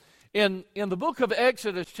In the book of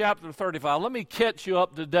Exodus, chapter 35, let me catch you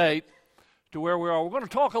up to date to where we are. We're going to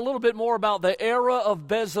talk a little bit more about the era of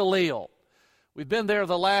Bezaleel. We've been there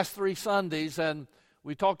the last 3 Sundays, and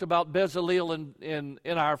we talked about Bezaleel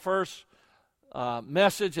in our first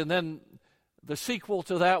message, and then the sequel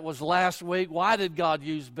to that was last week. Why did God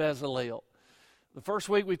use Bezaleel? The first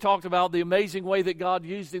week we talked about the amazing way that God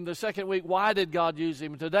used him. The second week, why did God use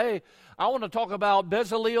him? Today, I want to talk about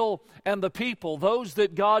Bezaleel and the people, those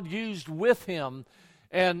that God used with him,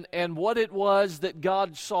 and what it was that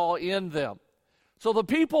God saw in them. So the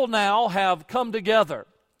people now have come together.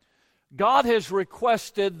 God has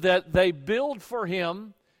requested that they build for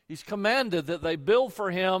him. He's commanded that they build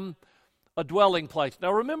for him a dwelling place.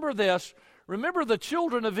 Now remember this. Remember, the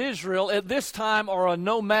children of Israel at this time are a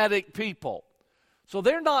nomadic people. So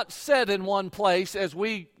they're not set in one place as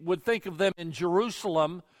we would think of them in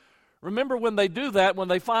Jerusalem. Remember, when they do that, when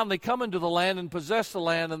they finally come into the land and possess the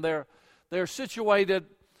land, and they're situated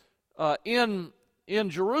in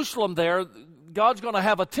Jerusalem there, God's going to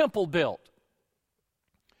have a temple built.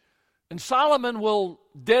 And Solomon will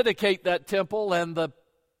dedicate that temple, and the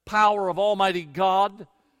power of Almighty God,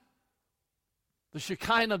 the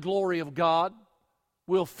Shekinah glory of God,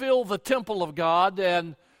 will fill the temple of God,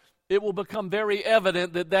 and it will become very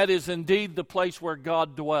evident that that is indeed the place where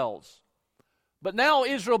God dwells. But now,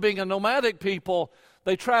 Israel being a nomadic people,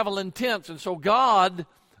 they travel in tents, and so God,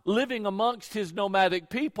 living amongst his nomadic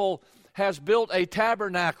people, has built a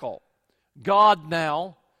tabernacle. God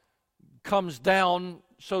now comes down,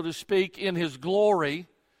 so to speak, in his glory,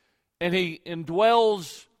 and he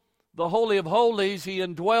indwells the Holy of Holies. He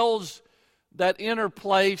indwells that inner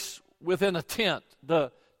place within a tent,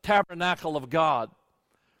 the tabernacle of God.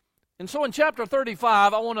 And so in chapter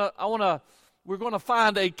 35, we're going to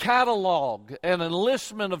find a catalog and an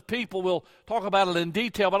enlistment of people. We'll talk about it in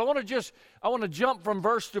detail, but I want to jump from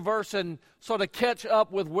verse to verse and sort of catch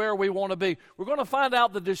up with where we want to be. We're going to find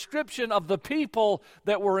out the description of the people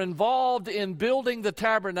that were involved in building the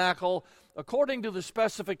tabernacle according to the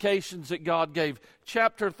specifications that God gave.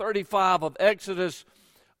 Chapter 35 of Exodus,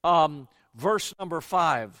 verse number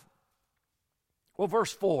 5. Well,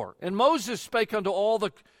 verse 4. And Moses spake unto all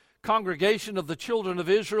the congregation of the children of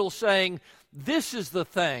Israel, saying, This is the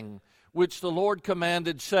thing which the Lord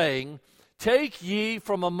commanded, saying, Take ye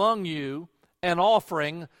from among you an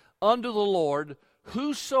offering unto the Lord,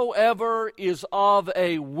 whosoever is of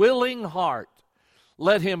a willing heart,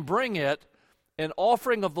 let him bring it, an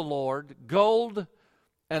offering of the Lord, gold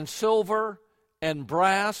and silver and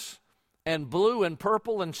brass and blue and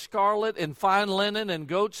purple and scarlet and fine linen and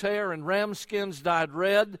goat's hair and ram skins dyed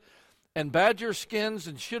red, and badger skins,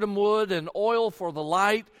 and shittim wood, and oil for the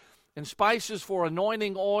light, and spices for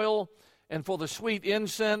anointing oil, and for the sweet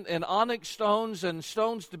incense, and onyx stones, and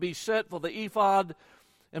stones to be set for the ephod,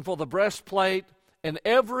 and for the breastplate. And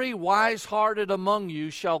every wise-hearted among you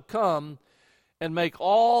shall come and make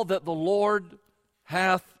all that the Lord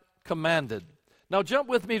hath commanded. Now jump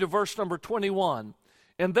with me to verse number 21.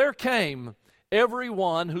 And there came every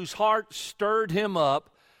one whose heart stirred him up,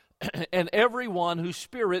 and every one whose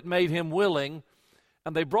spirit made him willing,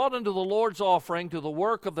 and they brought unto the Lord's offering to the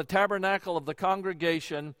work of the tabernacle of the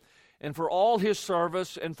congregation, and for all his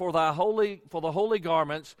service, and for the holy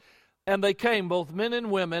garments. And they came, both men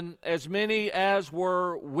and women, as many as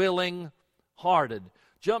were willing-hearted.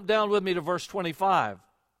 Jump down with me to verse 25.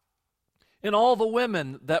 And all the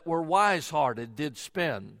women that were wise-hearted did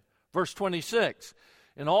spin. Verse 26.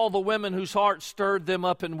 And all the women whose hearts stirred them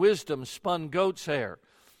up in wisdom spun goat's hair.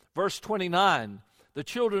 Verse 29, the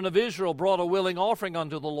children of Israel brought a willing offering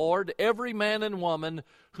unto the Lord, every man and woman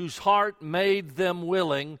whose heart made them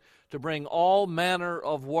willing to bring all manner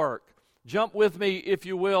of work. Jump with me, if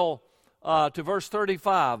you will, to verse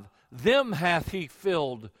 35. Them hath he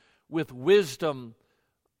filled with wisdom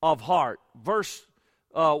of heart. Verse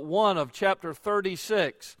 1 of chapter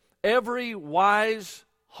 36, every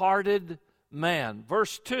wise-hearted man.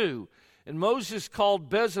 Verse 2, and Moses called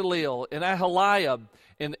Bezaleel and Aholiab,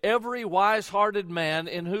 and every wise-hearted man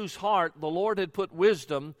in whose heart the Lord had put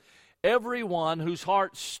wisdom, every one whose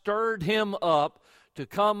heart stirred him up to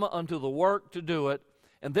come unto the work to do it.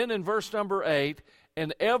 And then in verse number 8,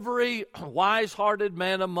 and every wise-hearted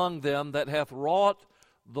man among them that hath wrought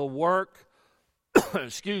the work,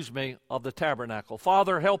 of the tabernacle.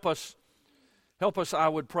 Father, help us, I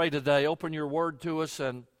would pray today. Open your word to us,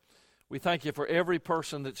 and we thank you for every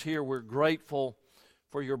person that's here. We're grateful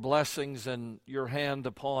for your blessings and your hand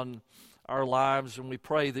upon our lives, and we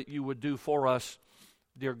pray that you would do for us,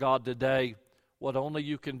 dear God, today what only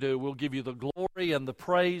you can do. We'll give you the glory and the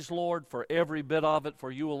praise, Lord, for every bit of it,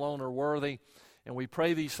 for you alone are worthy. And we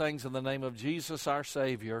pray these things in the name of Jesus, our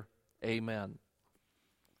Savior. Amen.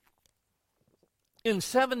 In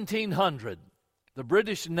 1700, the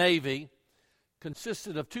British Navy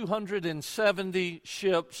consisted of 270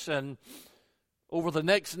 ships, and over the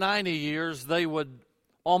next 90 years, they would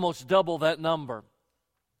almost double that number.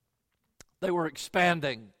 They were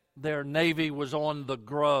expanding. Their navy was on the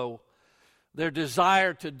grow. Their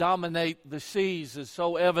desire to dominate the seas is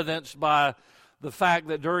so evidenced by the fact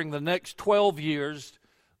that during the next 12 years,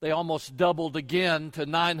 they almost doubled again to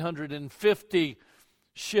 950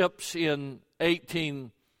 ships in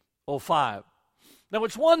 1805. Now,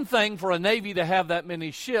 it's one thing for a navy to have that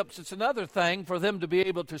many ships. It's another thing for them to be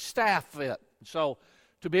able to staff it. So,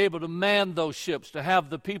 to be able to man those ships, to have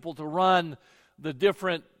the people to run the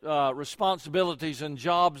different responsibilities and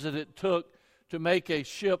jobs that it took to make a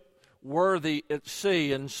ship worthy at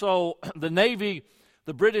sea. And so, the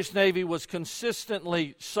British Navy was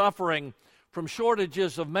consistently suffering from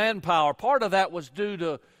shortages of manpower. Part of that was due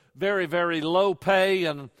to very, very low pay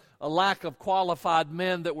and a lack of qualified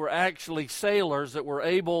men that were actually sailors that were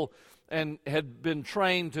able and had been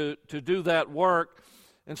trained to do that work.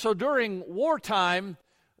 And so during wartime,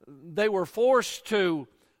 they were forced to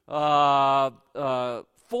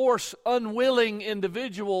force unwilling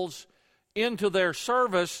individuals into their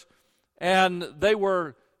service, and they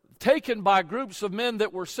were taken by groups of men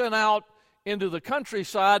that were sent out into the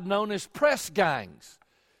countryside known as press gangs.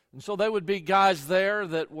 And so there would be guys there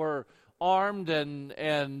that were armed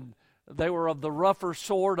and they were of the rougher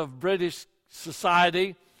sort of British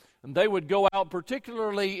society, and they would go out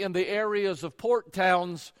particularly in the areas of port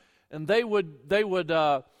towns, and they would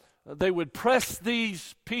press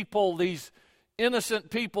these people, these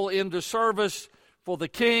innocent people, into service for the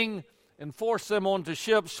king and force them onto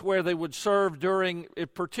ships where they would serve during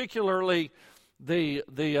particularly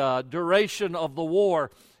the duration of the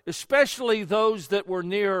war, especially those that were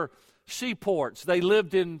near seaports. They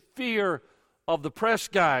lived in fear of the press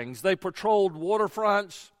gangs. They patrolled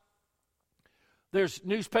waterfronts. There's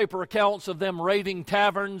newspaper accounts of them raiding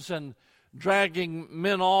taverns and dragging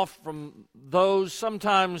men off from those.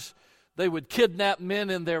 Sometimes they would kidnap men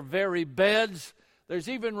in their very beds. There's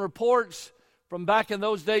even reports from back in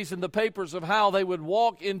those days in the papers of how they would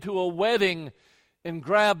walk into a wedding and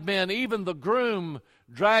grab men, even the groom,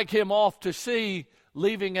 drag him off to sea,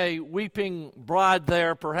 leaving a weeping bride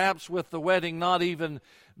there, perhaps with the wedding not even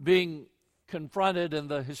being confronted, and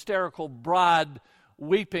the hysterical bride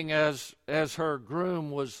weeping as her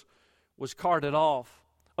groom was carted off.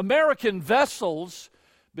 American vessels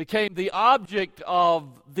became the object of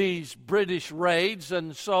these British raids,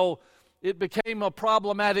 and so it became a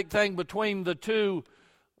problematic thing between the two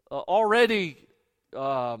already,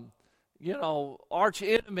 arch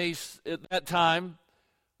enemies at that time.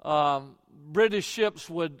 British ships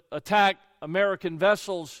would attack American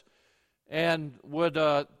vessels and would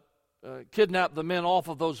kidnap the men off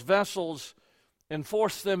of those vessels and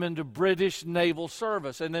force them into British naval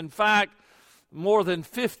service. And in fact, more than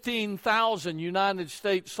 15,000 United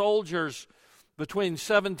States soldiers between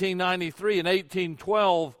 1793 and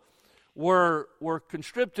 1812 were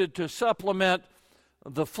conscripted to supplement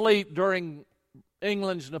the fleet during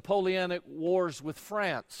England's Napoleonic wars with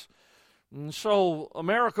France. And so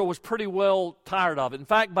America was pretty well tired of it. In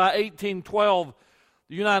fact, by 1812,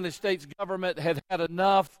 the United States government had had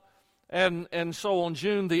enough, and so on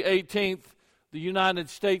June the 18th, the United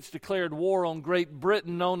States declared war on Great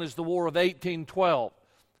Britain, known as the War of 1812.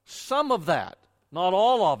 Some of that, not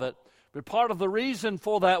all of it, but part of the reason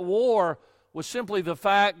for that war was simply the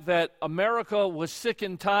fact that America was sick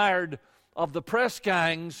and tired of the press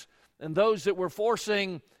gangs and those that were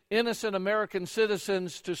forcing innocent American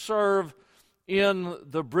citizens to serve in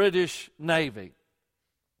the British Navy.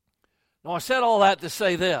 Now, I said all that to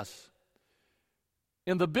say this.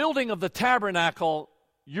 In the building of the tabernacle,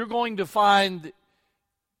 you're going to find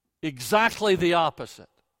exactly the opposite.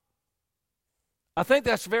 I think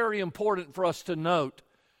that's very important for us to note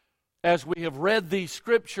as we have read these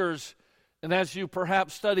scriptures and as you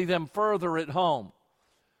perhaps study them further at home.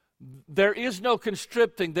 There is no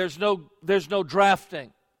conscripting, there's no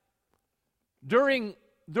drafting. During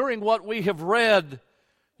what we have read,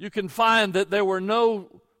 you can find that there were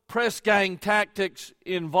no press gang tactics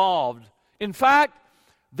involved. In fact,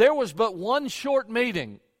 there was but one short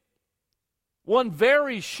meeting, one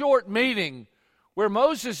very short meeting, where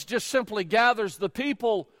Moses just simply gathers the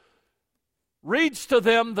people, reads to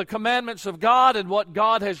them the commandments of God and what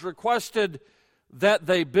God has requested that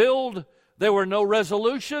they build. There were no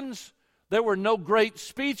resolutions. There were no great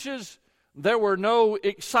speeches. There were no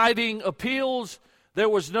exciting appeals. There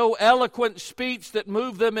was no eloquent speech that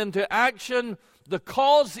moved them into action. The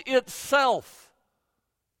cause itself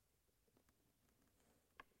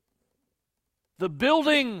the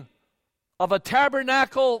building of a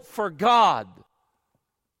tabernacle for God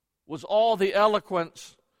was all the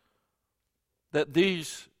eloquence that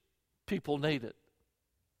these people needed.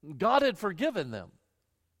 God had forgiven them.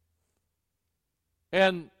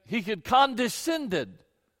 And He had condescended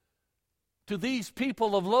to these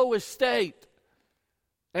people of low estate.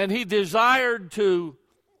 And He desired to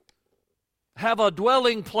have a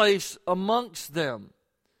dwelling place amongst them.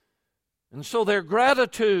 And so their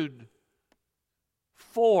gratitude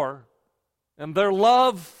for and their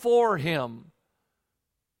love for Him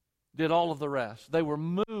did all of the rest. They were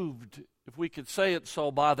moved, if we could say it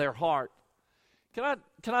so, by their heart. Can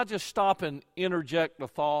I just stop and interject a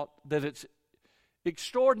thought that it's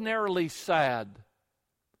extraordinarily sad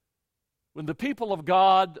when the people of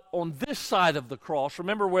God on this side of the cross,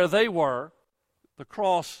 remember where they were, the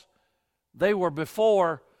cross they were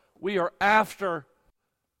before, we are after.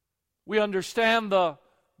 We understand the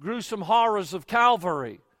gruesome horrors of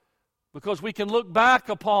Calvary because we can look back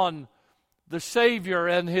upon the Savior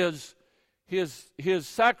and His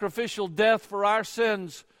sacrificial death for our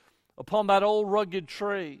sins upon that old rugged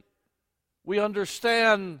tree. We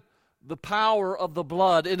understand the power of the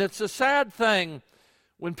blood. And it's a sad thing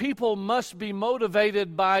when people must be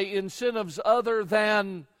motivated by incentives other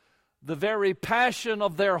than the very passion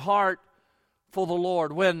of their heart for the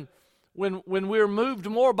Lord. When we're moved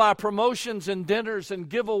more by promotions and dinners and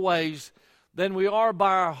giveaways than we are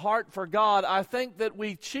by our heart for God, I think that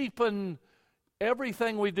we cheapen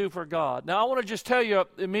everything we do for God. Now, I want to just tell you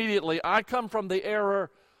immediately, I come from the era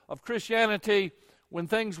of Christianity when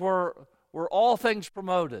things were all things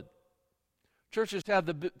promoted. Churches had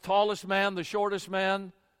the tallest man, the shortest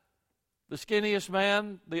man, the skinniest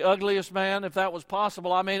man, the ugliest man, if that was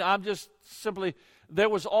possible. I mean, there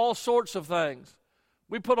was all sorts of things.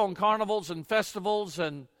 We put on carnivals and festivals,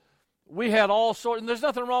 and we had all sorts, and there's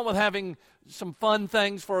nothing wrong with having some fun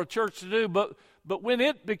things for a church to do, but when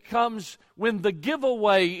the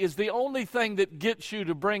giveaway is the only thing that gets you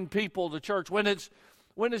to bring people to church, when it's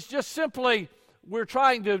just simply we're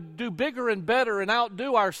trying to do bigger and better and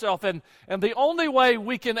outdo ourselves, and the only way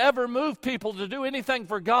we can ever move people to do anything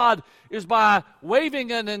for God is by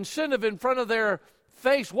waving an incentive in front of their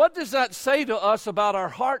face, what does that say to us about our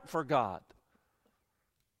heart for God?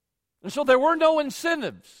 And so there were no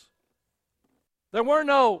incentives. There were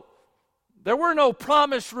no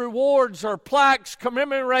promised rewards or plaques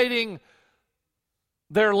commemorating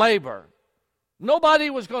their labor. Nobody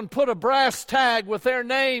was going to put a brass tag with their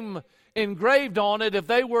name engraved on it if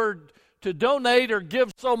they were to donate or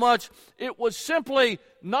give so much. It was simply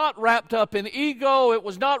not wrapped up in ego. It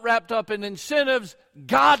was not wrapped up in incentives.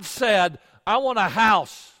 God said, I want a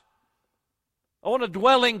house. I want a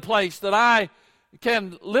dwelling place that I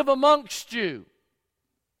can live amongst you.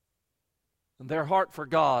 And their heart for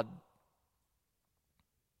God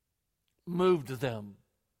moved them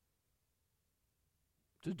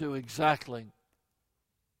to do exactly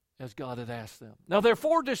as God had asked them. Now, there are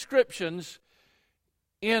 4 descriptions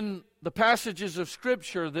in the passages of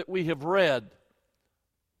Scripture that we have read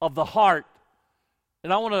of the heart.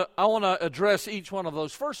 And I want to address each one of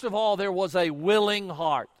those. First of all, there was a willing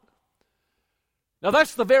heart. Now,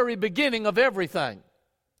 that's the very beginning of everything.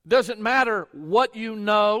 It doesn't matter what you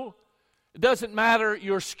know. It doesn't matter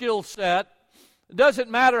your skill set. It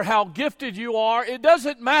doesn't matter how gifted you are. It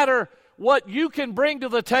doesn't matter what you can bring to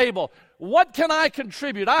the table. What can I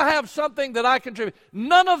contribute? I have something that I contribute.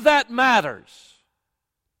 None of that matters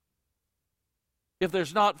if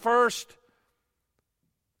there's not first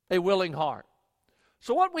a willing heart.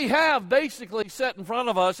 So what we have basically set in front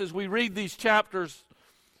of us as we read these chapters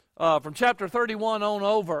from chapter 31 on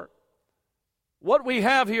over, what we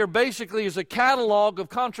have here basically is a catalog of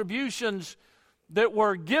contributions that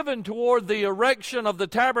were given toward the erection of the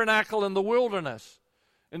tabernacle in the wilderness.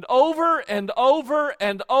 And over and over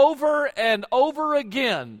and over and over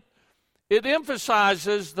again, it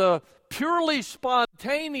emphasizes the purely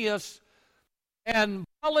spontaneous and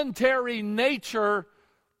voluntary nature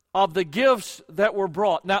of the gifts that were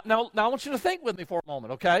brought. Now I want you to think with me for a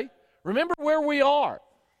moment, okay? Remember where we are.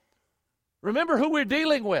 Remember who we're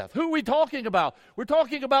dealing with. Who are we talking about? We're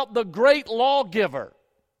talking about the great lawgiver,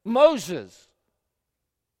 Moses.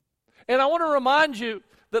 And I want to remind you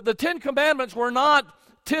that the 10 Commandments were not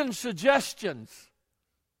 10 suggestions.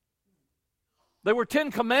 They were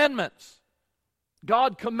 10 commandments.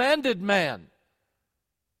 God commanded man,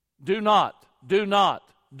 do not, do not,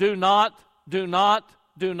 do not, do not,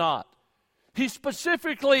 do not. He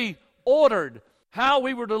specifically ordered how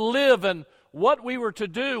we were to live and what we were to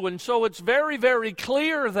do. And so it's very, very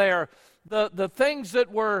clear there, the things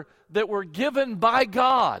that were given by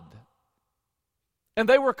God. And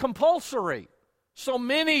they were compulsory. So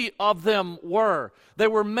many of them were. They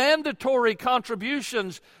were mandatory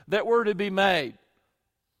contributions that were to be made.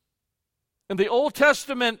 In the Old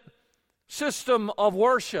Testament system of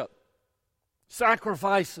worship,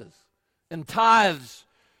 sacrifices and tithes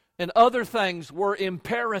and other things were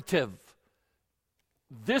imperative.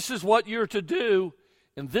 This is what you're to do,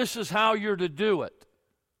 and this is how you're to do it.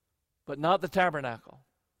 But not the tabernacle.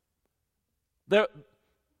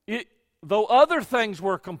 Though other things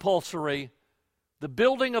were compulsory, the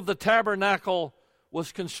building of the tabernacle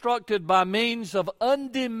was constructed by means of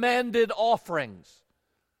undemanded offerings.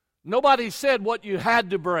 Nobody said what you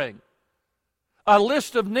had to bring. A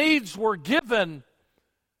list of needs were given,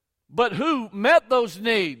 but who met those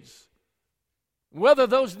needs? Whether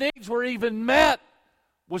those needs were even met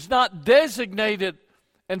was not designated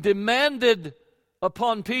and demanded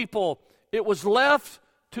upon people. It was left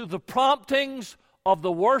to the promptings of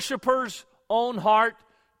the worshiper's own heart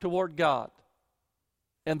toward God.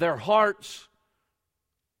 And their hearts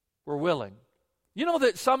were willing. You know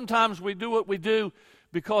that sometimes we do what we do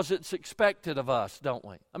because it's expected of us, don't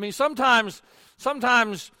we? I mean, sometimes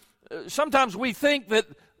we think that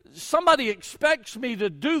somebody expects me to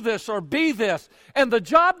do this or be this, and the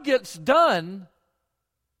job gets done,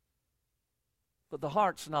 but the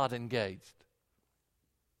heart's not engaged.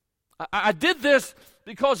 I did this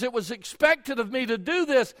because it was expected of me to do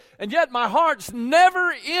this, and yet my heart's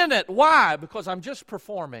never in it. Why? Because I'm just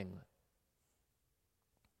performing.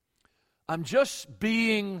 I'm just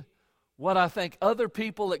being what I think other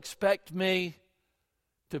people expect me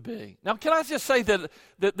to be. Now, can I just say that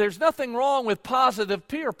there's nothing wrong with positive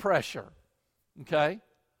peer pressure, okay?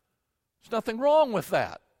 There's nothing wrong with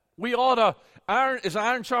that. We ought to, iron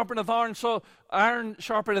sharpeneth iron, so iron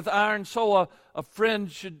sharpeneth iron, so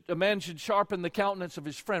a man should sharpen the countenance of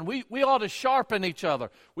his friend. We ought to sharpen each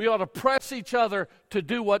other. We ought to press each other to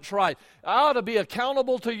do what's right. I ought to be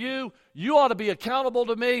accountable to you. You ought to be accountable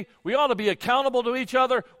to me. We ought to be accountable to each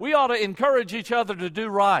other. We ought to encourage each other to do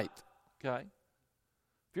right, okay?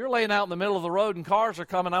 If you're laying out in the middle of the road and cars are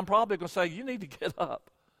coming, I'm probably going to say, you need to get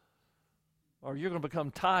up, or you're going to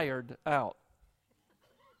become tired out.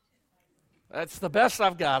 That's the best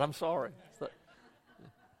I've got. I'm sorry.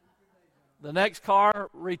 The next car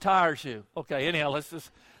retires you. Okay, anyhow,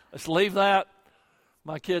 let's leave that.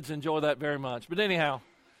 My kids enjoy that very much. But anyhow,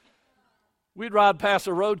 we'd ride past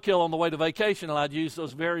a roadkill on the way to vacation, and I'd use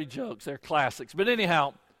those very jokes. They're classics. But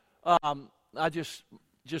anyhow, I just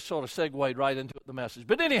sort of segued right into the message.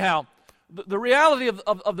 But anyhow, the reality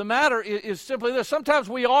of the matter is simply this. Sometimes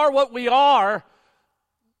we are what we are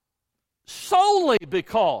solely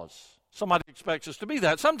because somebody expects us to be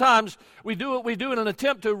that. Sometimes we do what we do in an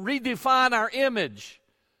attempt to redefine our image.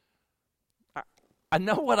 I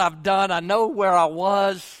know what I've done. I know where I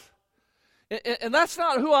was. And that's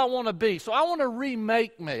not who I want to be. So I want to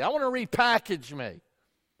remake me. I want to repackage me.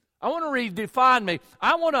 I want to redefine me.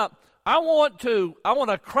 I want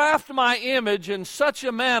to craft my image in such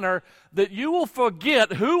a manner that you will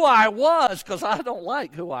forget who I was, because I don't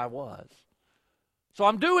like who I was. So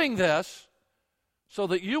I'm doing this so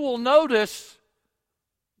that you will notice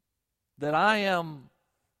that I am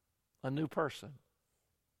a new person.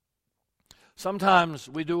 Sometimes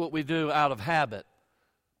we do what we do out of habit.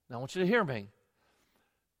 Now I want you to hear me.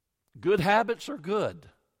 Good habits are good.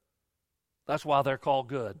 That's why they're called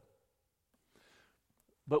good.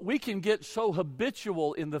 But we can get so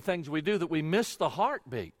habitual in the things we do that we miss the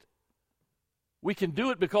heartbeat. We can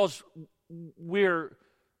do it because we're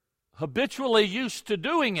habitually used to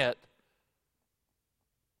doing it,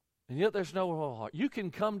 and yet there's no heart. You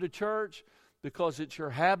can come to church because it's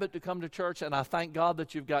your habit to come to church, and I thank God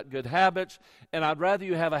that you've got good habits, and I'd rather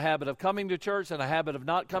you have a habit of coming to church than a habit of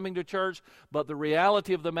not coming to church. But the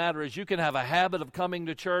reality of the matter is you can have a habit of coming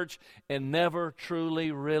to church and never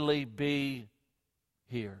truly, really be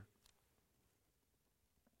here.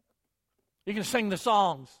 You can sing the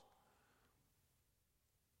songs.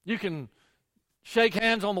 You can shake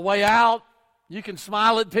hands on the way out. You can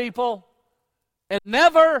smile at people and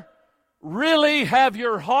never really have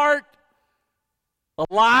your heart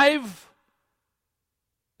alive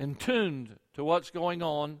and tuned to what's going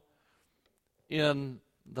on in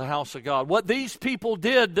the house of God. What these people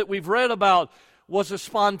did that we've read about was a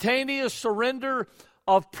spontaneous surrender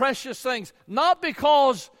of precious things, not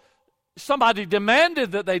because somebody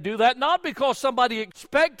demanded that they do that, not because somebody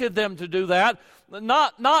expected them to do that,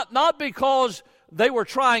 not because they were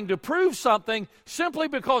trying to prove something, simply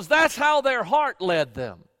because that's how their heart led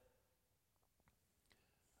them.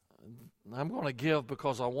 I'm going to give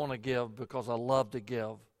because I want to give, because I love to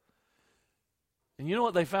give. And you know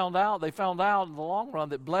what they found out? They found out in the long run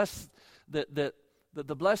that that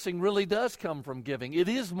the blessing really does come from giving. It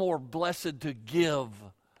is more blessed to give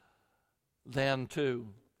than to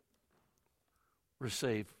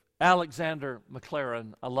receive. Alexander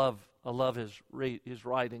Maclaren, I love his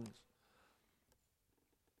writings.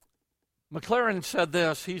 Maclaren said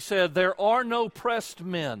this. He said, "There are no pressed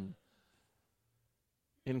men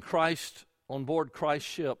in Christ, on board Christ's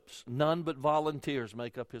ships. None but volunteers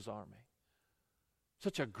make up his army."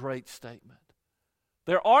 Such a great statement.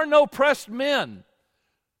 There are no pressed men.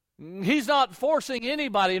 He's not forcing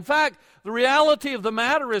anybody. In fact, the reality of the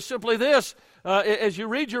matter is simply this. As you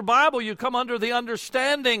read your Bible, you come under the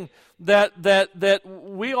understanding that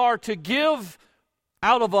we are to give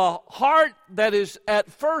out of a heart that is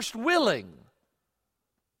at first willing.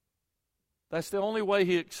 That's the only way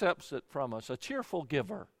He accepts it from us. A cheerful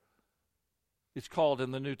giver, it's called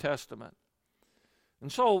in the New Testament.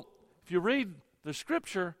 And so, if you read the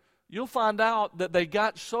Scripture, you'll find out that they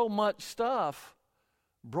got so much stuff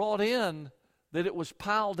brought in that it was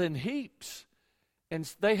piled in heaps. And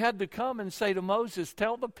they had to come and say to Moses,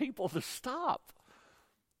 "Tell the people to stop.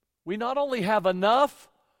 We not only have enough,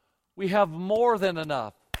 we have more than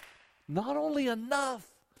enough." Not only enough,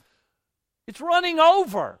 it's running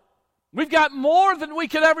over. We've got more than we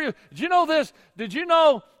could ever use. Did you know this? Did you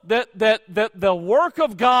know that the work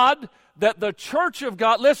of God, that the church of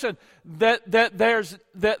God, listen, that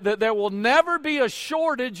there will never be a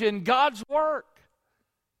shortage in God's work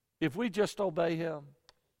if we just obey Him.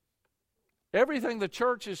 Everything the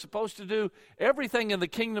church is supposed to do, everything in the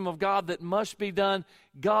kingdom of God that must be done,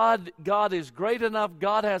 God is great enough,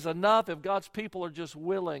 God has enough. If God's people are just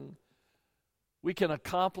willing, we can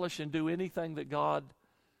accomplish and do anything that God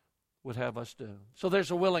would have us do. So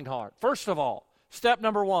there's a willing heart. First of all, step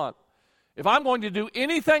number one, if I'm going to do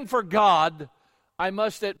anything for God, I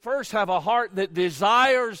must at first have a heart that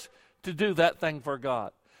desires to do that thing for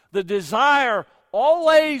God. The desire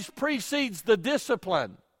always precedes the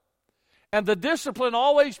discipline. And the discipline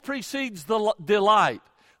always precedes the delight.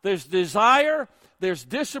 There's desire, there's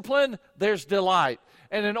discipline, there's delight.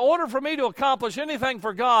 And in order for me to accomplish anything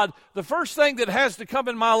for God, the first thing that has to come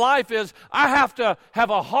in my life is I have to have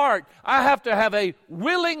a heart. I have to have a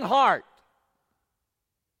willing heart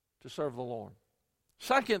to serve the Lord.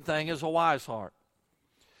 Second thing is a wise heart.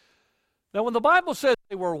 Now, when the Bible says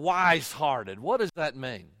they were wise-hearted, what does that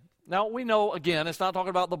mean? Now, we know, again, it's not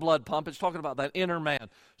talking about the blood pump. It's talking about that inner man.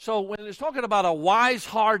 So when it's talking about a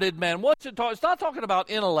wise-hearted man, what's it talking? It's not talking about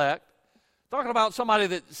intellect. It's talking about somebody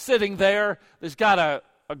that's sitting there that's got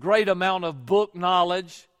a great amount of book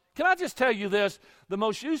knowledge. Can I just tell you this? The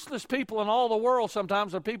most useless people in all the world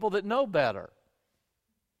sometimes are people that know better.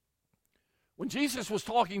 When Jesus was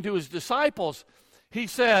talking to His disciples, He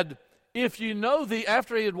said, if you know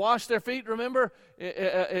after He had washed their feet, remember,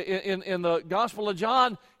 in the Gospel of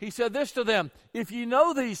John, He said this to them, if you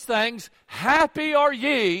know these things, happy are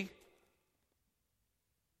ye.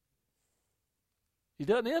 He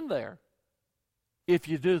doesn't end there. If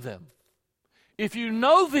you do them. If you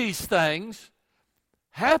know these things,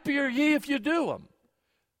 happy are ye if you do them.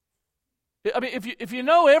 I mean, if you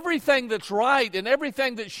know everything that's right and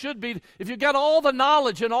everything that should be, if you've got all the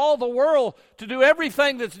knowledge in all the world to do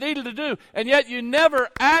everything that's needed to do, and yet you never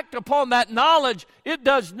act upon that knowledge, it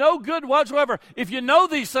does no good whatsoever. If you know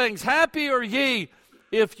these things, happy are ye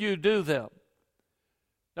if you do them.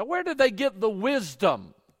 Now, where did they get the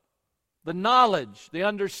wisdom, the knowledge, the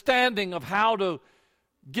understanding of how to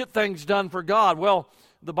get things done for God? Well,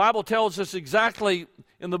 the Bible tells us exactly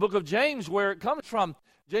in the book of James where it comes from.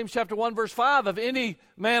 James chapter 1, verse 5, if any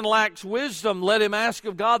man lacks wisdom, let him ask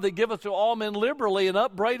of God that giveth to all men liberally and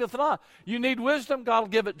upbraideth not. You need wisdom, God will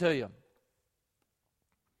give it to you.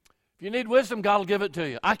 If you need wisdom, God will give it to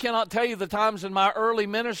you. I cannot tell you the times in my early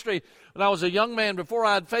ministry when I was a young man, before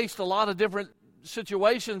I had faced a lot of different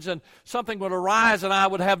situations and something would arise and I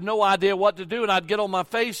would have no idea what to do, and I'd get on my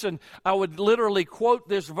face and I would literally quote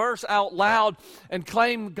this verse out loud and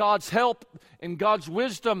claim God's help and God's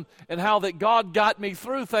wisdom and how that God got me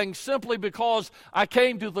through things simply because I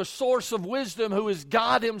came to the source of wisdom, who is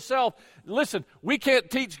God Himself. Listen, we can't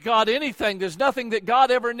teach God anything. There's nothing that God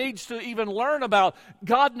ever needs to even learn about.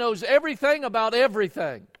 God knows everything about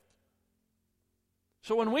everything.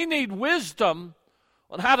 So when we need wisdom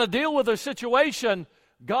on how to deal with a situation,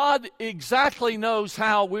 God exactly knows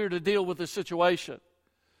how we're to deal with the situation.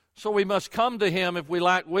 So we must come to Him if we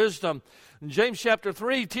lack wisdom. And James chapter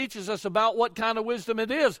 3 teaches us about what kind of wisdom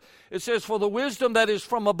it is. It says, for the wisdom that is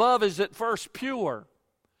from above is at first pure,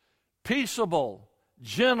 peaceable,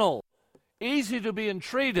 gentle, easy to be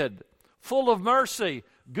entreated, full of mercy,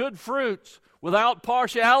 good fruits without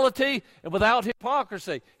partiality and without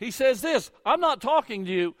hypocrisy. He says this, I'm not talking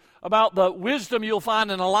to you about the wisdom you'll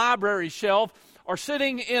find in a library shelf or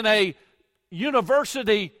sitting in a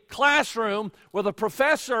university classroom where the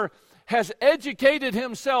professor has educated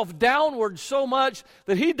himself downward so much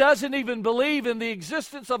that he doesn't even believe in the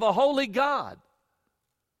existence of a holy God.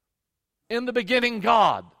 In the beginning,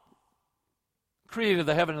 God created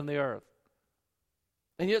the heaven and the earth.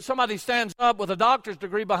 And yet somebody stands up with a doctor's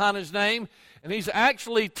degree behind his name, and he's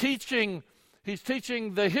actually teaching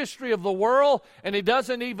the history of the world, and he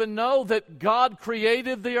doesn't even know that God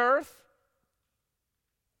created the earth.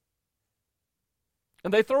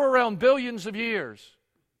 And they throw around billions of years.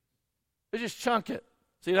 They just chunk it.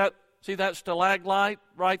 See that stalagmite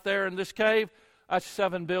right there in this cave? That's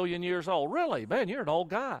 7 billion years old. Really? Man, you're an old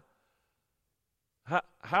guy.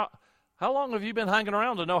 How long have you been hanging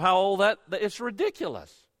around to know how old that? It's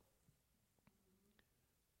ridiculous.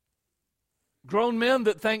 Grown men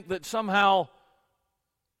that think that somehow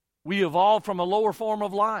we evolved from a lower form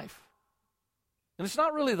of life. And it's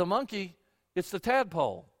not really the monkey, it's the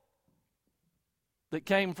tadpole that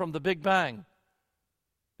came from the Big Bang.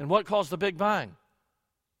 And what caused the Big Bang?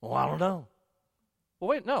 Well, I don't know. Well,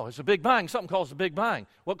 wait, no, it's a Big Bang. Something caused the Big Bang.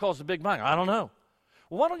 What caused the Big Bang? I don't know.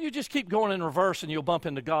 Well, why don't you just keep going in reverse and you'll bump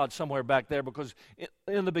into God somewhere back there, because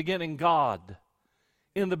in the beginning, God.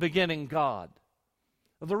 In the beginning, God.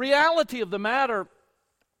 The reality of the matter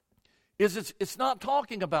is it's not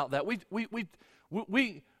talking about that. We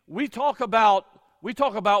talk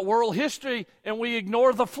about world history and we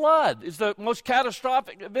ignore the flood. It's the most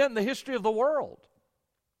catastrophic event in the history of the world.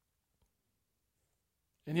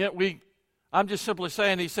 And yet I'm just simply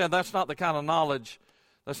saying, he said, that's not the kind of knowledge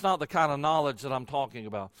that I'm talking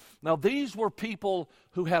about. Now, these were people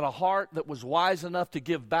who had a heart that was wise enough to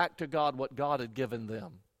give back to God what God had given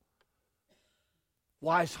them.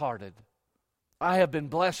 Wise-hearted. I have been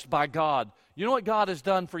blessed by God. You know what God has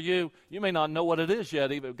done for you? You may not know what it is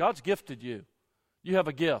yet, even. God's gifted you. You have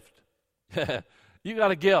a gift. You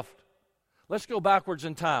got a gift. Let's go backwards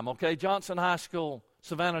in time, okay? Johnson High School,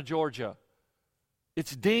 Savannah, Georgia.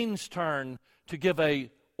 It's Dean's turn to give a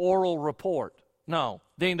oral report. No,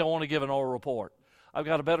 Dean don't want to give an oral report. I've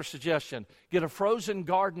got a better suggestion. Get a frozen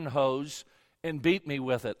garden hose and beat me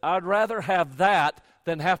with it. I'd rather have that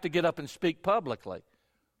than have to get up and speak publicly.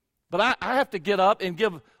 But I have to get up and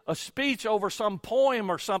give a speech over some poem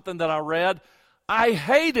or something that I read. I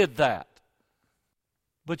hated that.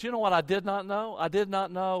 But you know what I did not know? I did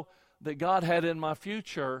not know that God had in my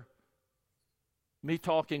future me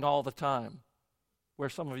talking all the time. Where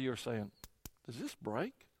some of you are saying, does this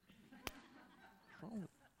break?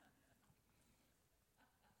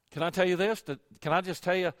 Can I tell you this? Can I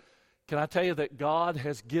tell you that God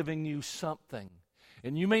has given you something?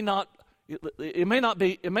 And you may not, it may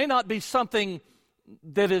not be something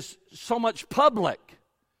that is so much public.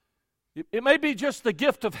 It may be just the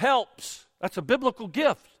gift of helps. That's a biblical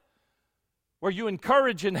gift where you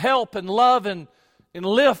encourage and help and love and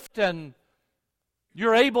lift, and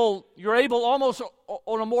you're able almost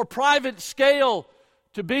on a more private scale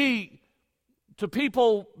to be to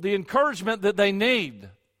people the encouragement that they need.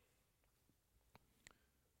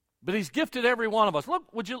 But He's gifted every one of us.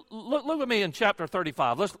 Look at me in chapter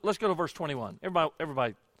 35. Let's go to verse 21.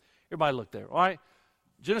 Everybody look there. All right?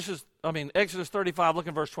 Exodus 35, look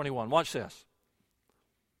at verse 21. Watch this.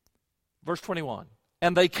 Verse 21.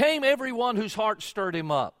 And they came, every one whose heart stirred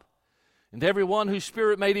him up, and every one whose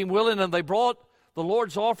spirit made him willing, and they brought the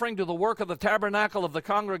Lord's offering to the work of the tabernacle of the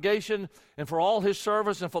congregation, and for all his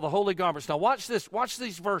service, and for the holy garments. Now watch this. Watch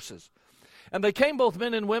these verses. And they came, both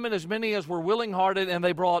men and women, as many as were willing-hearted, and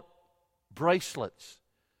they brought bracelets,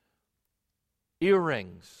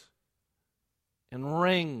 earrings, and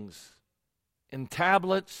rings, and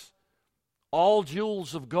tablets, all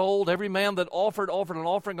jewels of gold. Every man that offered an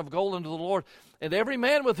offering of gold unto the Lord. And every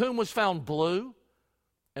man with whom was found blue,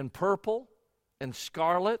 and purple, and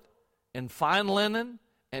scarlet, and fine linen,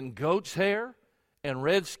 and goat's hair, and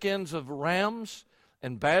red skins of rams,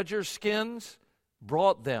 and badger skins,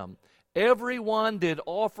 brought them. Every one did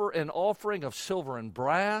offer an offering of silver and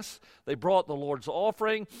brass. They brought the Lord's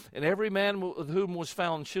offering, and every man with whom was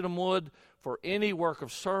found shittim wood for any work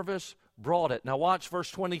of service brought it. Now watch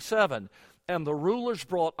verse 27. And the rulers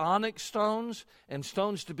brought onyx stones, and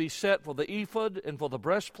stones to be set for the ephod, and for the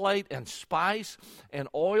breastplate, and spice, and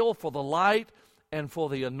oil for the light, and for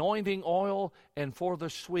the anointing oil, and for the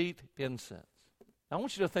sweet incense. Now, I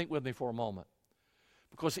want you to think with me for a moment.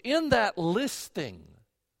 Because in that listing,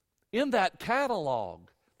 in that catalog,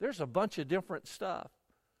 there's a bunch of different stuff.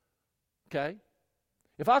 Okay?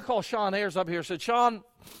 If I call Sean Ayers up here and said, Sean,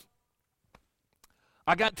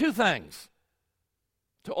 I got two things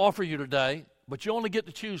to offer you today, but you only get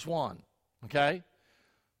to choose one, okay?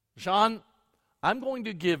 Sean, I'm going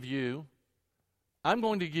to give you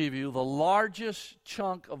the largest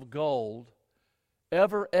chunk of gold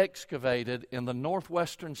ever excavated in the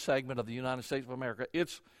northwestern segment of the United States of America.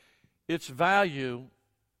 Its value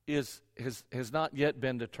has not yet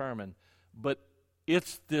been determined, but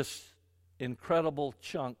it's this incredible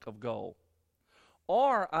chunk of gold.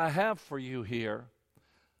 Or I have for you here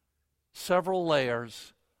several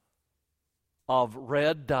layers of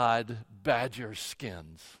red-dyed badger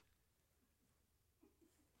skins.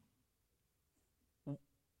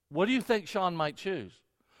 What do you think Sean might choose?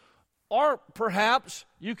 Or perhaps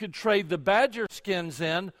you could trade the badger skins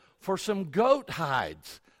in for some goat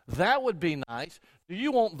hides. That would be nice. Do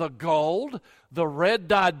you want the gold, the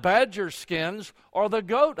red-dyed badger skins, or the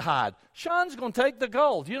goat hide? Sean's going to take the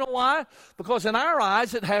gold. You know why? Because in our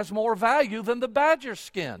eyes, it has more value than the badger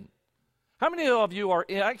skin. How many of you are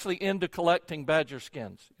actually into collecting badger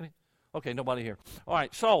skins? Okay, nobody here. All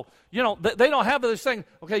right, so, they don't have this thing.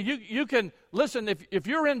 Okay, you can, listen, if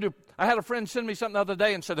you're into, I had a friend send me something the other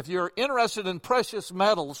day and said, if you're interested in precious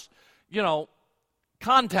metals,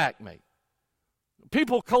 contact me.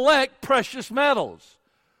 People collect precious metals.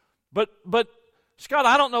 But Scott,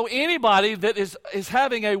 I don't know anybody that is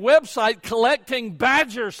having a website collecting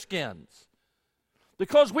badger skins.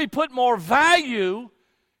 Because we put more value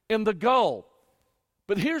in the gold.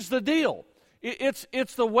 But here's the deal.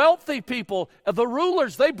 It's the wealthy people, the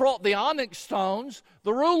rulers. They brought the onyx stones.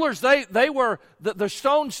 The rulers, they were the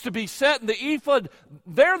stones to be set in the ephod.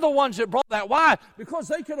 They're the ones that brought that. Why? Because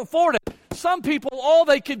they could afford it. Some people, all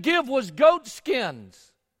they could give was goat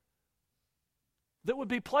skins that would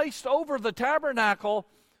be placed over the tabernacle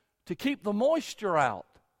to keep the moisture out.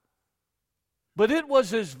 But it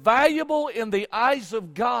was as valuable in the eyes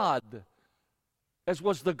of God as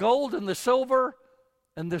was the gold and the silver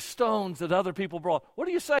and the stones that other people brought. What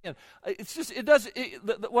are you saying? It's just,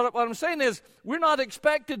 what I'm saying is, we're not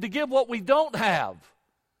expected to give what we don't have.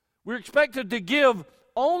 We're expected to give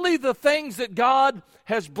only the things that God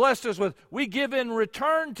has blessed us with. We give in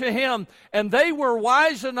return to Him, and they were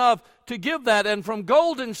wise enough to give that. And from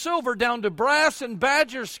gold and silver down to brass and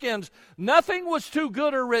badger skins, nothing was too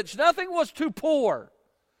good or rich. Nothing was too poor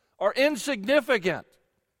or insignificant.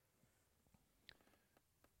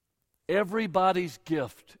 Everybody's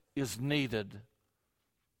gift is needed,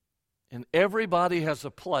 and everybody has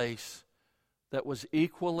a place that was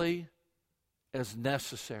equally as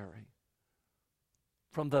necessary.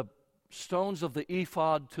 From the stones of the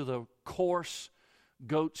ephod to the coarse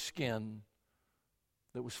goat skin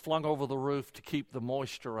that was flung over the roof to keep the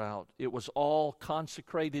moisture out, it was all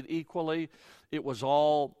consecrated equally. It was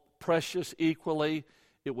all precious equally.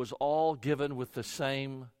 It was all given with the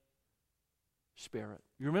same Spirit.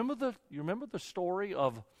 You remember the story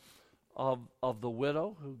of the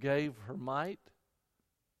widow who gave her mite?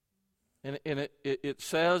 And it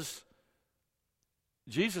says,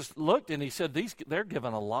 Jesus looked and He said, they're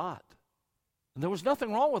given a lot. And there was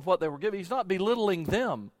nothing wrong with what they were giving. He's not belittling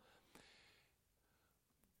them.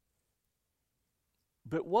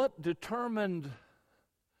 But what determined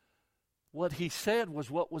what He said was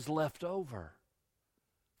what was left over.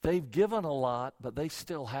 They've given a lot, but they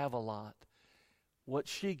still have a lot. What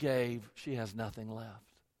she gave, she has nothing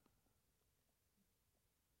left.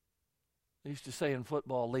 They used to say in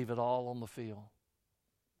football, leave it all on the field.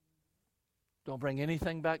 Don't bring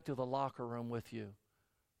anything back to the locker room with you.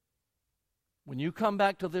 When you come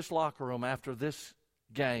back to this locker room after this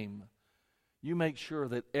game, you make sure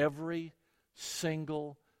that every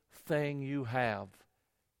single thing you have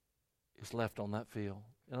is left on that field.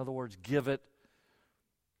 In other words, give it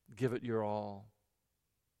your all.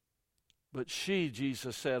 But she,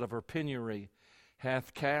 Jesus said, of her penury,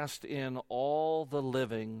 hath cast in all the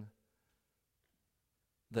living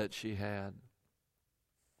that she had.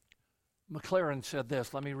 McLaren said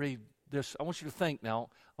this. Let me read this. I want you to think now.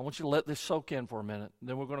 I want you to let this soak in for a minute.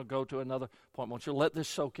 Then we're going to go to another point. I want you to let this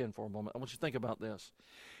soak in for a moment. I want you to think about this.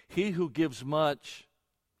 He who gives much,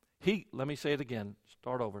 let me say it again.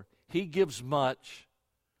 Start over. He gives much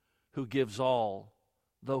who gives all,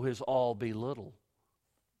 though his all be little.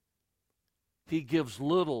 He gives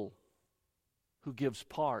little who gives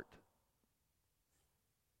part,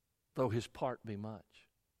 though his part be much.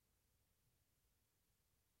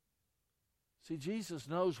 See, Jesus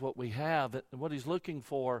knows what we have and what He's looking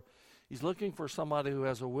for. He's looking for somebody who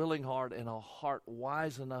has a willing heart and a heart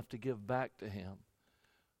wise enough to give back to Him.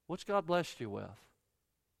 What's God blessed you with?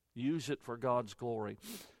 Use it for God's glory.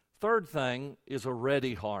 Third thing is a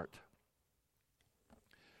ready heart.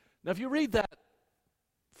 Now, if you read that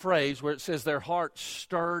phrase where it says their heart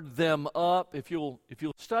stirred them up, if you'll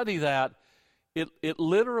study that, it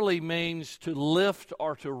literally means to lift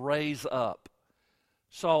or to raise up.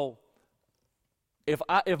 So if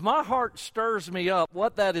my heart stirs me up,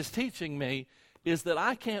 what that is teaching me is that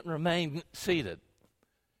I can't remain seated.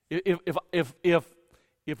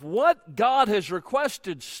 If what God has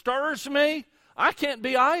requested stirs me, I can't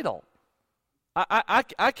be idle.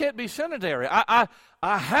 I can't be sedentary. I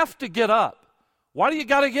have to get up. Why do you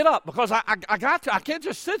got to get up? Because I got to. I can't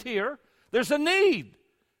just sit here. There's a need.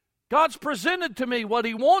 God's presented to me what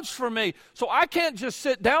He wants from me. So I can't just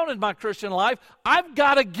sit down in my Christian life. I've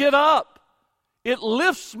got to get up. It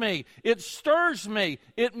lifts me. It stirs me.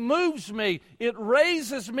 It moves me. It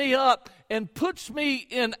raises me up and puts me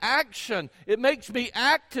in action. It makes me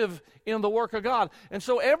active in the work of God. And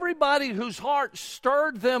so everybody whose heart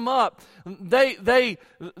stirred them up, they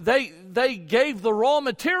gave the raw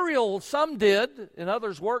material. Some did, and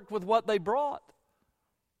others worked with what they brought.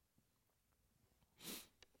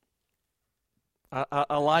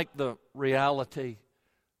 I like the reality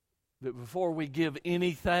that before we give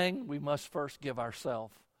anything, we must first give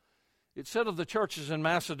ourselves. It said of the churches in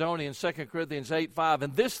Macedonia in 2 Corinthians 8:5,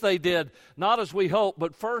 and this they did, not as we hoped,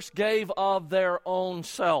 but first gave of their own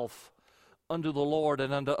self unto the Lord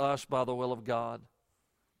and unto us by the will of God.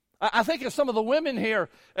 I think of some of the women here,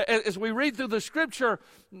 as we read through the Scripture,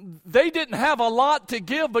 they didn't have a lot to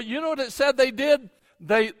give, but you know what it said they did?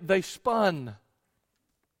 They spun.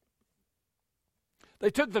 They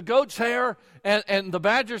took the goat's hair and the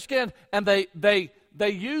badger skin, and they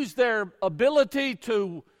used their ability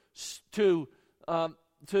to sew,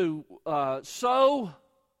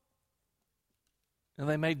 and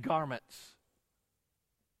they made garments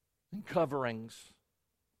and coverings.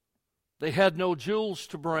 They had no jewels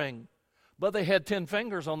to bring, but they had 10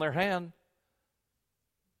 fingers on their hand.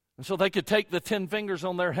 And so they could take the 10 fingers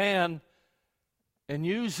on their hand and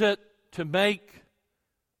use it to make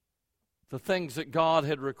the things that God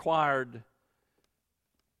had required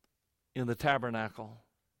in the tabernacle.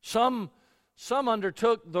 Some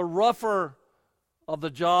undertook the rougher of the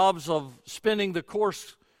jobs of spinning the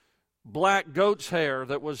coarse black goat's hair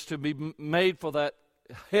that was to be made for that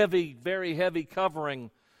heavy, very heavy covering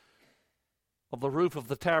of the roof of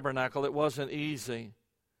the tabernacle. It wasn't easy.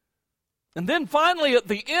 And then finally, at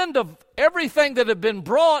the end of everything that had been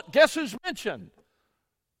brought, guess who's mentioned?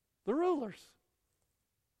 The rulers.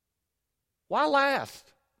 Why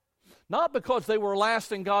last? Not because they were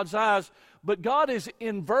last in God's eyes, but God is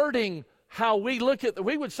inverting how we look at them.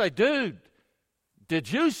 We would say, dude,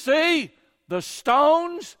 did you see the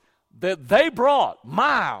stones that they brought?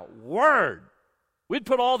 My word. We'd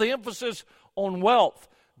put all the emphasis on wealth.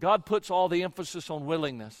 God puts all the emphasis on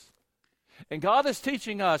willingness. And God is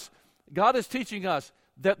teaching us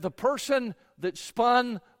that the person that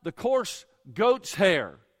spun the coarse goat's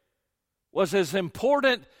hair was as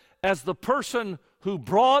important as the person who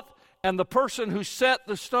brought and the person who set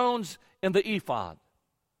the stones in the ephod.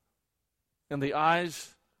 In the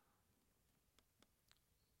eyes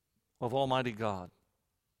of Almighty God.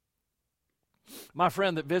 My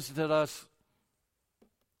friend that visited us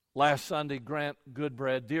last Sunday, Grant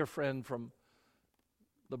Goodbread, dear friend from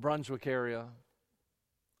the Brunswick area.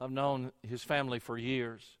 I've known his family for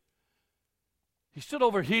years. He stood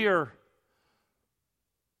over here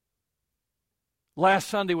last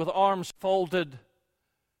Sunday with arms folded,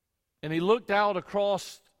 and he looked out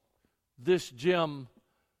across this gym,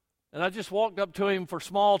 and I just walked up to him for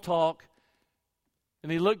small talk,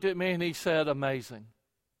 and he looked at me and he said, amazing.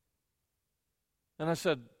 And I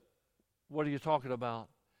said, what are you talking about?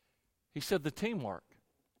 He said, the teamwork.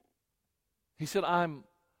 He said, I'm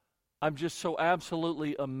just so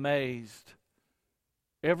absolutely amazed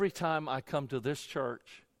every time I come to this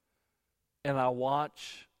church and I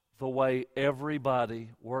watch the way everybody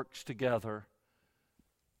works together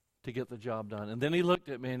to get the job done. And then he looked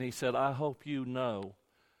at me and he said, I hope you know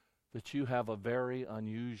that you have a very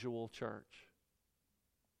unusual church.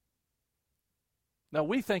 Now,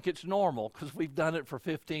 we think it's normal because we've done it for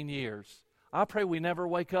 15 years. I pray we never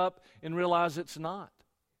wake up and realize it's not.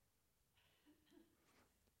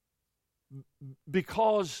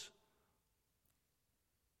 Because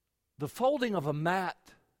the folding of a mat,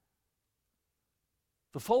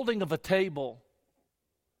 the folding of a table,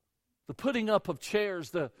 the putting up of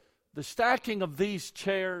chairs, the stacking of these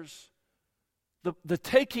chairs, the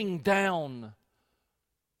taking down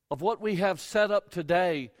of what we have set up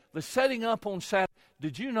today, the setting up on Saturday,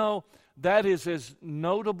 did you know that is as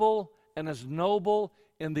notable and as noble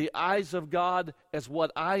in the eyes of God as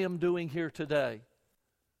what I am doing here today?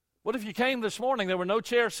 What if you came this morning, there were no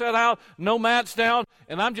chairs set out, no mats down,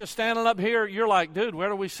 and I'm just standing up here, you're like, dude, where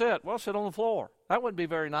do we sit? Well, sit on the floor. That wouldn't be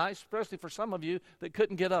very nice, especially for some of you that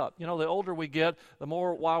couldn't get up. You know, the older we get, the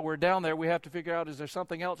more while we're down there, we have to figure out, is there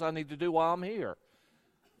something else I need to do while I'm here?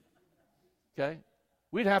 Okay?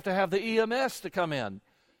 We'd have to have the EMS to come in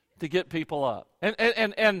to get people up.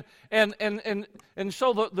 And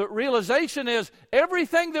so the realization is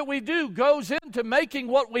everything that we do goes into making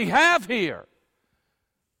what we have here.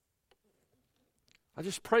 I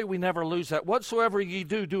just pray we never lose that. Whatsoever ye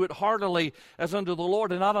do, do it heartily as unto the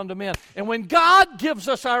Lord and not unto men. And when God gives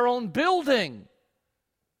us our own building,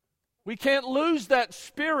 we can't lose that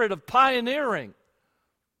spirit of pioneering.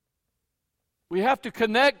 We have to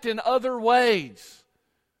connect in other ways.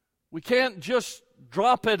 We can't just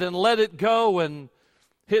drop it and let it go and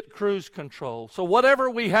hit cruise control. So whatever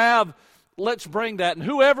we have, let's bring that. And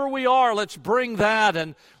whoever we are, let's bring that.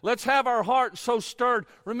 And let's have our hearts so stirred.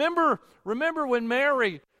 Remember when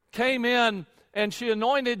Mary came in and she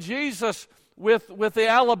anointed Jesus with the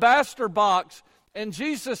alabaster box. And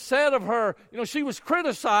Jesus said of her, you know, she was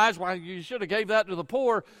criticized. Why, you should have gave that to the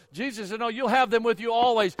poor. Jesus said, no, you'll have them with you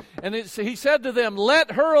always. And he said to them,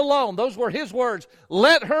 let her alone. Those were his words.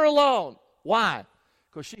 Let her alone. Why?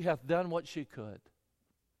 Because she hath done what she could.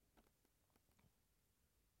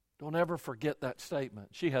 Don't ever forget that statement.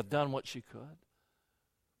 She hath done what she could.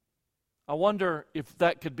 I wonder if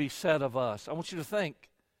that could be said of us. I want you to think.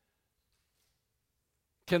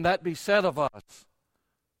 Can that be said of us?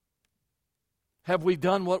 Have we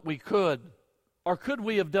done what we could? Or could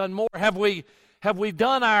we have done more? Have we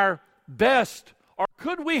done our best? Or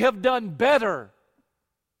could we have done better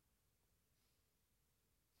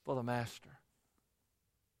for the Master?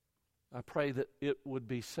 I pray that it would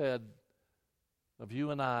be said of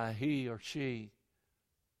you and I, he or she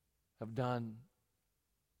have done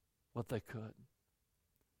what they could.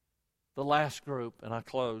 The last group, and I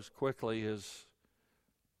close quickly, is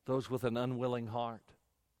those with an unwilling heart.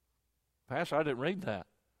 Pastor, I didn't read that.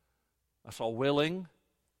 I saw willing.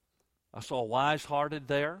 I saw wise-hearted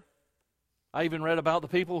there. I even read about the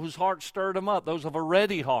people whose hearts stirred them up, those of a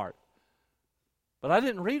ready heart. But I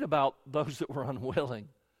didn't read about those that were unwilling.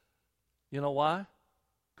 You know why?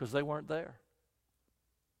 Because they weren't there.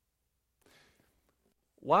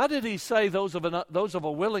 Why did he say those of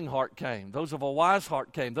a willing heart came, those of a wise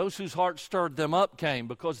heart came, those whose heart stirred them up came?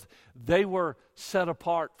 Because they were set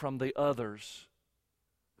apart from the others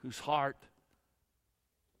whose heart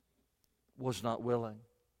was not willing.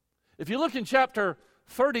 If you look in chapter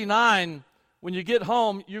 39, when you get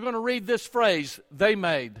home, you're going to read this phrase, they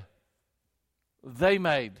made, they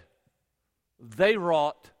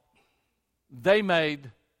wrought, they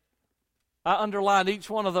made. I underlined each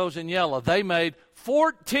one of those in yellow. They made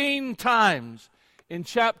 14 times in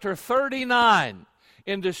chapter 39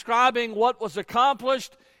 in describing what was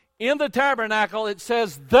accomplished in the tabernacle. It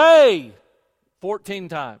says they 14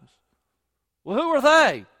 times. Well, who are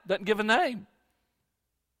they? Doesn't give a name.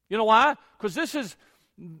 You know why? Because this is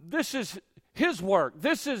his work.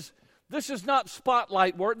 This is not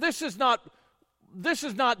spotlight work. This is not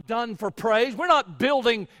done for praise. We're not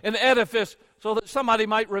building an edifice so that somebody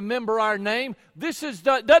might remember our name.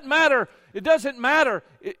 Doesn't matter. It doesn't matter.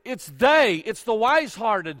 It's they. It's the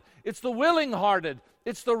wise-hearted. It's the willing-hearted.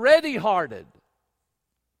 It's the ready-hearted.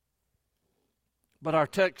 But our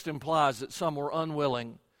text implies that some were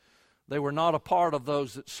unwilling. They were not a part of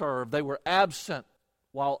those that served. They were absent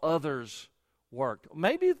while others worked.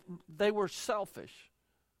 Maybe they were selfish.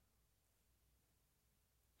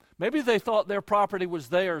 Maybe they thought their property was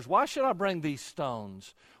theirs. Why should I bring these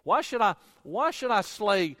stones? Why should I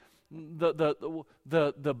slay the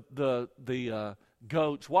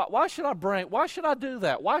goats? Why should I do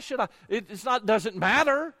that? Why should I? Doesn't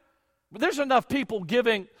matter. But there's enough people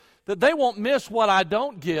giving that they won't miss what I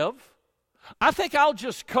don't give. I think I'll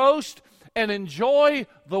just coast and enjoy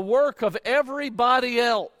the work of everybody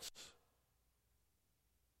else.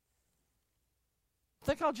 I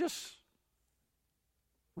think I'll just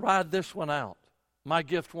ride this one out. My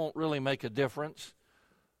gift won't really make a difference.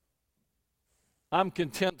 I'm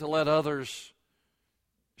content to let others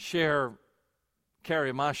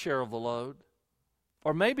carry my share of the load.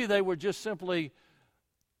 Or maybe they were just simply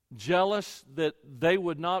jealous that they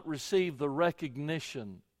would not receive the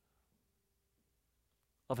recognition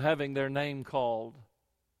of having their name called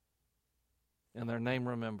and their name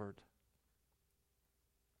remembered.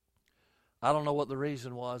 I don't know what the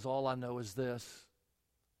reason was. All I know is this.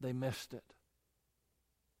 They missed it.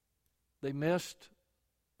 They missed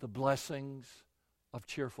the blessings of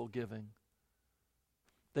cheerful giving.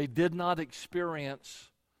 They did not experience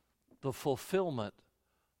the fulfillment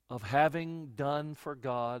of having done for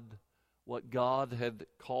God what God had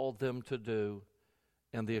called them to do,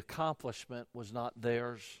 and the accomplishment was not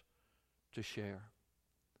theirs to share.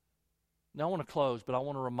 Now, I want to close, but I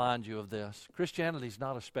want to remind you of this. Christianity is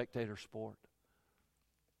not a spectator sport.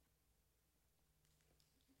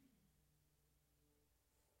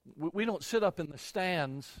 We don't sit up in the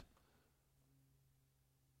stands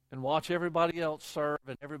and watch everybody else serve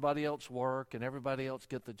and everybody else work and everybody else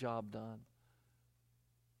get the job done.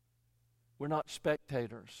 We're not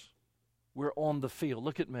spectators. We're on the field.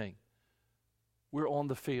 Look at me. We're on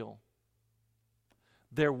the field.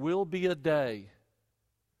 There will be a day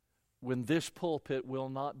when this pulpit will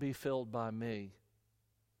not be filled by me,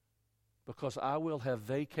 because I will have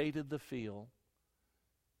vacated the field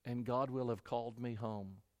and God will have called me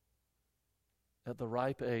home at the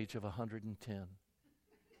ripe age of 110. It's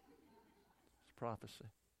prophecy.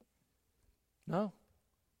 No.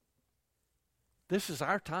 This is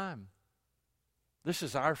our time. This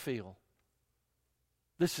is our field.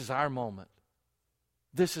 This is our moment.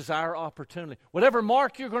 This is our opportunity. Whatever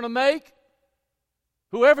mark you're going to make,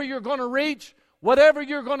 whoever you're going to reach, whatever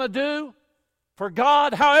you're going to do for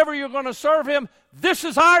God, however you're going to serve Him, this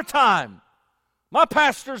is our time. My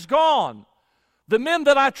pastor's gone. The men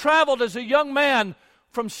that I traveled as a young man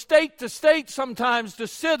from state to state sometimes to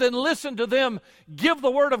sit and listen to them give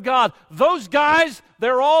the Word of God, those guys,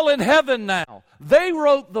 they're all in heaven now. They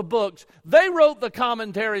wrote the books. They wrote the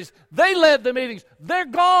commentaries. They led the meetings. They're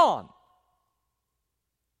gone.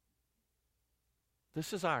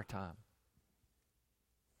 This is our time.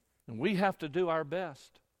 And we have to do our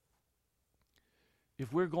best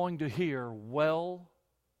if we're going to hear, "Well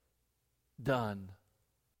done,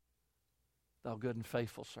 thou good and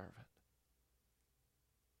faithful servant."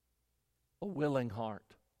 A willing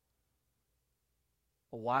heart,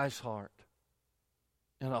 a wise heart,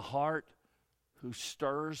 and a heart who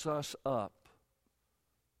stirs us up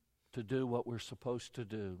to do what we're supposed to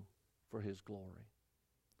do for His glory.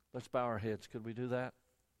 Let's bow our heads. Could we do that?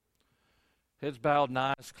 Heads bowed and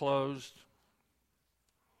eyes closed.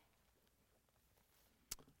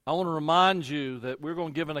 I want to remind you that we're going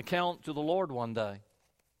to give an account to the Lord one day.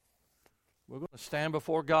 We're going to stand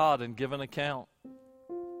before God and give an account.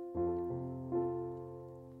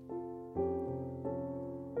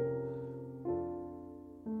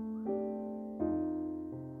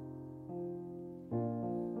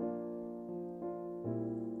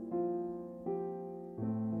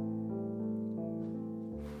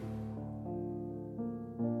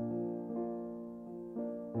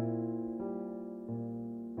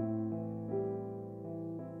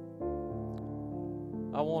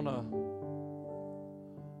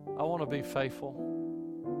 I want to be faithful.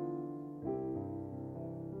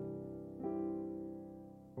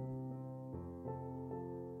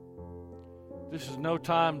 This is no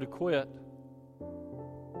time to quit.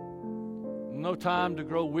 No time to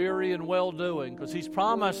grow weary in well-doing, because He's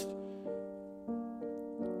promised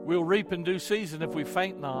we'll reap in due season if we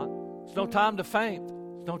faint not. It's no time to faint.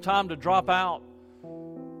 It's no time to drop out.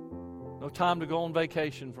 No time to go on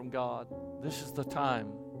vacation from God. This is the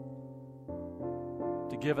time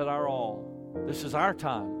to give it our all. This is our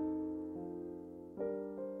time.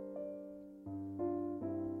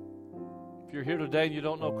 If you're here today and you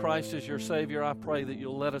don't know Christ as your Savior, I pray that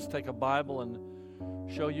you'll let us take a Bible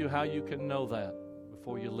and show you how you can know that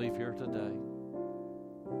before you leave here today.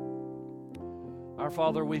 Our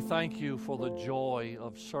Father, we thank You for the joy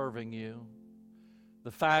of serving You.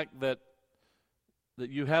 The fact that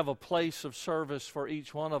You have a place of service for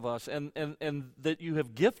each one of us, and that You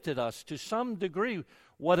have gifted us to some degree.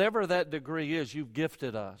 Whatever that degree is, You've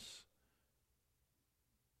gifted us.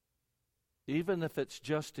 Even if it's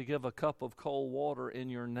just to give a cup of cold water in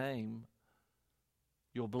Your name,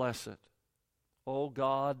 You'll bless it. Oh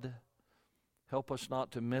God, help us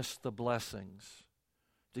not to miss the blessings,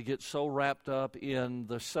 to get so wrapped up in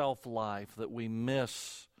the self-life that we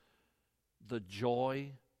miss the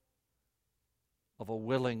joy of a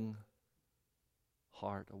willing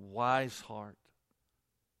heart, a wise heart,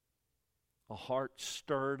 a heart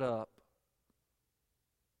stirred up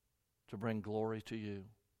to bring glory to You.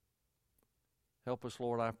 Help us,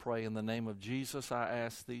 Lord, I pray. In the name of Jesus, I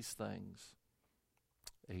ask these things.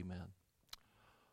 Amen.